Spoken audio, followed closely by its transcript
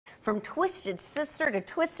From Twisted Sister to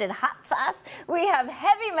Twisted Hot Sauce, we have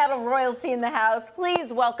heavy metal royalty in the house.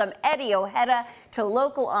 Please welcome Eddie Ojeda to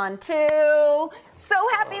Local On 2. So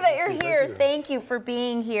happy that you're here. Thank you for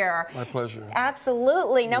being here. My pleasure.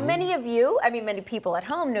 Absolutely. Now, many of you, many people at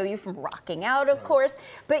home know you from Rocking Out, of course,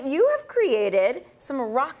 but you have created some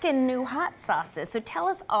rockin' new hot sauces. So tell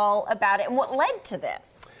us all about it and what led to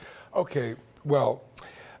this. Okay, well,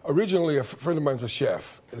 originally a friend of mine's a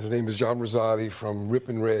chef. His name is John Rosati from Rip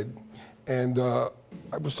and Red. And I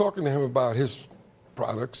was talking to him about his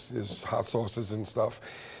products, his hot sauces and stuff,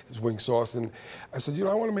 his wing sauce. And I said,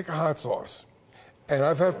 I want to make a hot sauce. And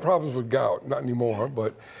I've had problems with gout, not anymore,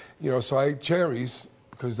 but, so I ate cherries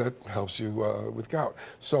because that helps you with gout.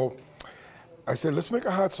 So I said, let's make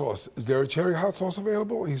a hot sauce. Is there a cherry hot sauce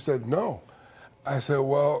available? He said, no. I said,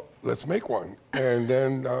 well, let's make one. And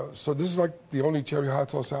then, so this is like the only cherry hot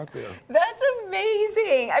sauce out there. That's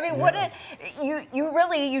amazing. I mean,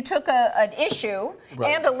 you took an issue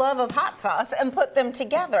and a love of hot sauce and put them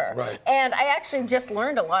together. Right. And I actually just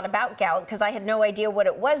learned a lot about gout because I had no idea what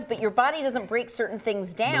it was, but your body doesn't break certain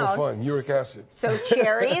things down. No fun, uric acid. So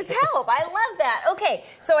cherries help. I love that. Okay,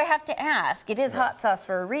 so I have to ask, it is hot sauce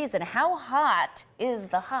for a reason. How hot is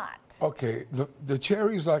the hot? Okay, the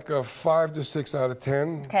cherry's like a 5 to 6 out of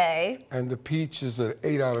 10. Okay. And the peach is an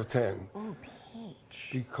 8 out of 10. Ooh,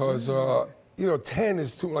 peach. Because, 10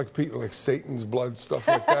 is too like Satan's blood, stuff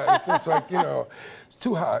like that. It's like, it's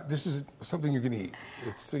too hot. This is something you can eat.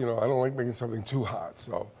 It's, I don't like making something too hot,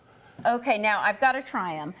 so. Okay, now I've got to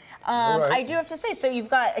try them. I do have to say, so you've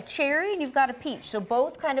got a cherry and you've got a peach, so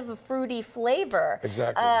both kind of a fruity flavor.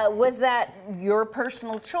 Exactly. Was that your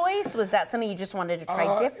personal choice? Was that something you just wanted to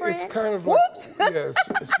try different? It's kind of like,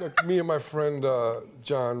 it's like me and my friend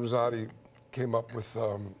John Rosati came up with,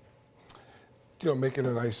 making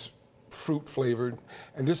a nice fruit flavored,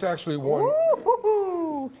 and this actually won.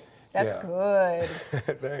 Ooh, that's good.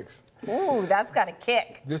 Thanks. Ooh, that's got a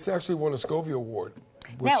kick. This actually won a Scovie Award.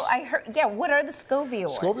 Now, I heard, what are the Scovie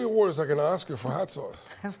Awards? Scovie Award is like an Oscar for hot sauce.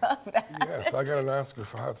 I love that. Yes, I got an Oscar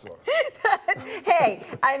for hot sauce. Hey,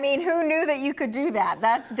 who knew that you could do that?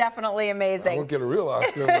 That's definitely amazing. I won't get a real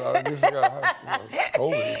Oscar, but at least I got a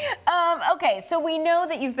Scovie. Okay, so we know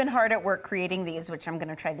that you've been hard at work creating these, which I'm going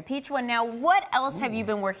to try the peach one. Now, what else have you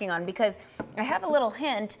been working on? Because I have a little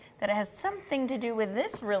hint that it has something to do with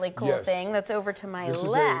this really cool thing that's over to my left.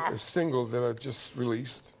 This is a single that I just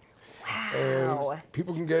released. Wow. And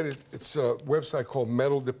people can get it. It's a website called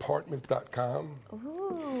metaldepartment.com.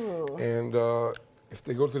 Ooh. And if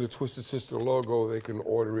they go to the Twisted Sister logo, they can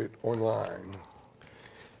order it online.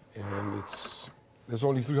 And there's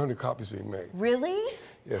only 300 copies being made. Really?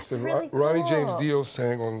 Yes, That's and really Ronnie cool. James Dio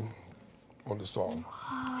sang on the song.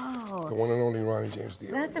 Wow. The one and only Ronnie James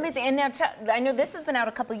Dio. That's amazing. And now, I know this has been out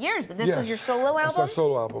a couple of years, but this was your solo album? That's my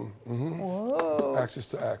solo album. Whoa. It's Axis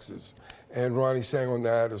to Axis. And Ronnie sang on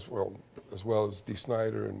that as well as Dee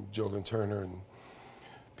Snider and Jillian Turner and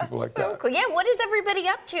people like that. Cool. Yeah, what is everybody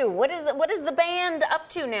up to? What is the band up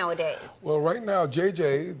to nowadays? Well, right now,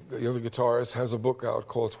 JJ, the other guitarist, has a book out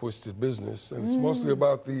called Twisted Business, and it's mostly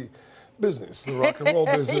about the business, the rock and roll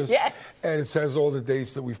business. Yes. And it says all the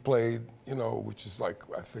dates that we've played, which is like,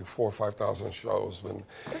 I think, 4,000 or 5,000 shows.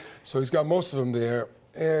 So he's got most of them there.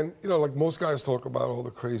 And, like most guys talk about all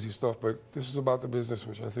the crazy stuff, but this is about the business,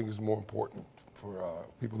 which I think is more important for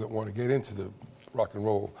people that want to get into the rock and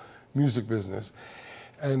roll music business.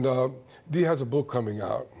 And Dee has a book coming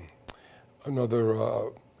out.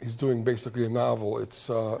 He's doing basically a novel. It's,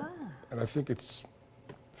 and I think it's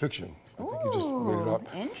fiction. I think he just made it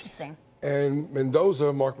up. Interesting. And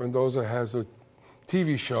Mark Mendoza has a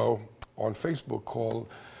TV show on Facebook called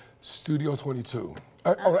Studio 22.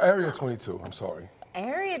 Area 22, I'm sorry.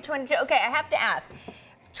 Area 22. Okay, I have to ask.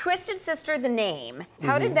 Twisted Sister, the name.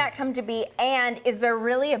 How did that come to be? And is there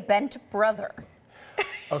really a bent brother?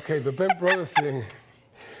 Okay, the bent brother thing.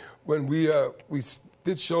 When we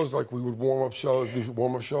did shows, like we would do warm-up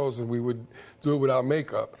shows, and we would do it without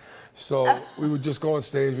makeup. So we would just go on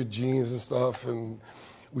stage with jeans and stuff, and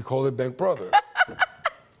we called it Bent Brother.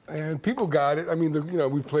 And people got it. I mean,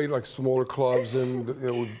 we played like smaller clubs, and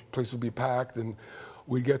the place would be packed, and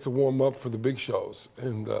we'd get to warm up for the big shows,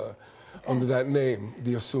 and under that name,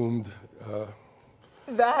 the assumed.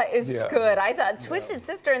 That is good. I thought Twisted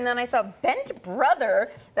Sister, and then I saw Bent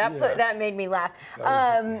Brother. That made me laugh.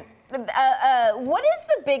 What is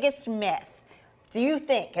the biggest myth, do you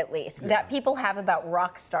think, at least, that people have about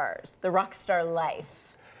rock stars, the rock star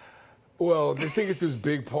life? Well, they think it's this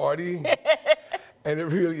big party, and it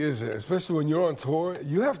really isn't. Especially when you're on tour,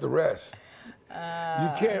 you have to rest. You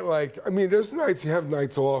can't there's nights, you have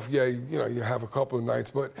nights off. Yeah, you have a couple of nights,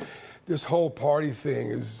 but this whole party thing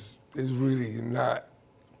is really not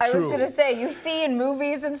I was true. going to say, you see in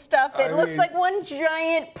movies and stuff, it looks mean, like one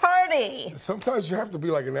giant party. Sometimes you have to be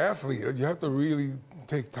like an athlete. You have to really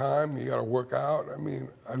take time. You got to work out. I mean,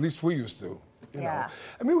 at least we used to. You know.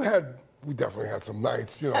 I mean, we definitely had some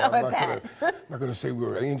nights. You know, I'm not gonna say we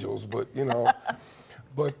were angels, but you know.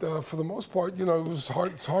 But for the most part, you know, it was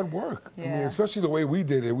hard. It's hard work. Yeah. I mean, especially the way we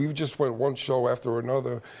did it. We just went one show after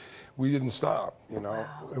another. We didn't stop, you know,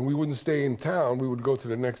 and we wouldn't stay in town. We would go to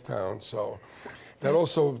the next town. So that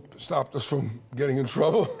also stopped us from getting in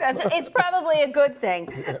trouble. It's probably a good thing.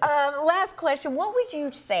 Last question: what would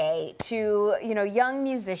you say to young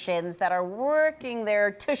musicians that are working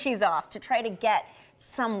their tushies off to try to get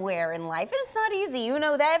somewhere in life? It's not easy. You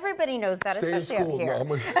know that. Everybody knows that, Stay especially in school.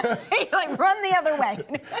 up here. No, Like, run the other way.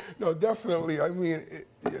 No, definitely. I mean,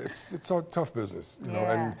 it's a tough business, you know,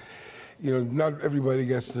 and not everybody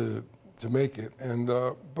gets to make it. And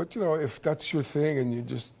but you know, if that's your thing, and you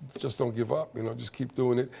just don't give up, you know, just keep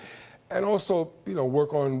doing it, and also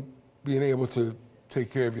work on being able to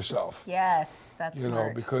take care of yourself. Yes, that's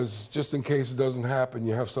smart. Because just in case it doesn't happen,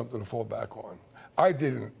 you have something to fall back on. I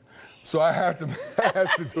didn't. So I had to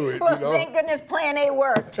do it. Well, thank goodness Plan A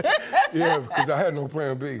worked. Yeah, because I had no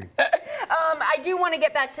Plan B. I do want to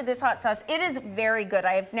get back to this hot sauce. It is very good.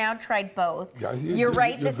 I have now tried both. Yeah, you're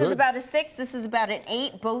right. This good. is about a 6. This is about an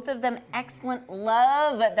 8. Both of them excellent.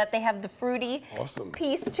 Love that they have the fruity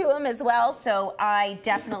piece to them as well. So I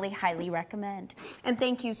definitely highly recommend. And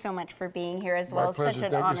thank you so much for being here as well. My pleasure. Such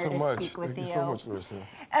an Thank honor you so to much. speak with you. Thank you so much, Larissa.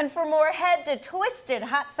 And for more, head to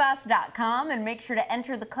twistedhotsauce.com and make sure to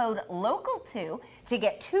enter the code LOCAL2 to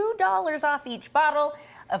get $2 off each bottle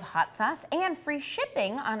of hot sauce and free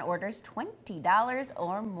shipping on orders $20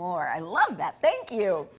 or more. I love that. Thank you.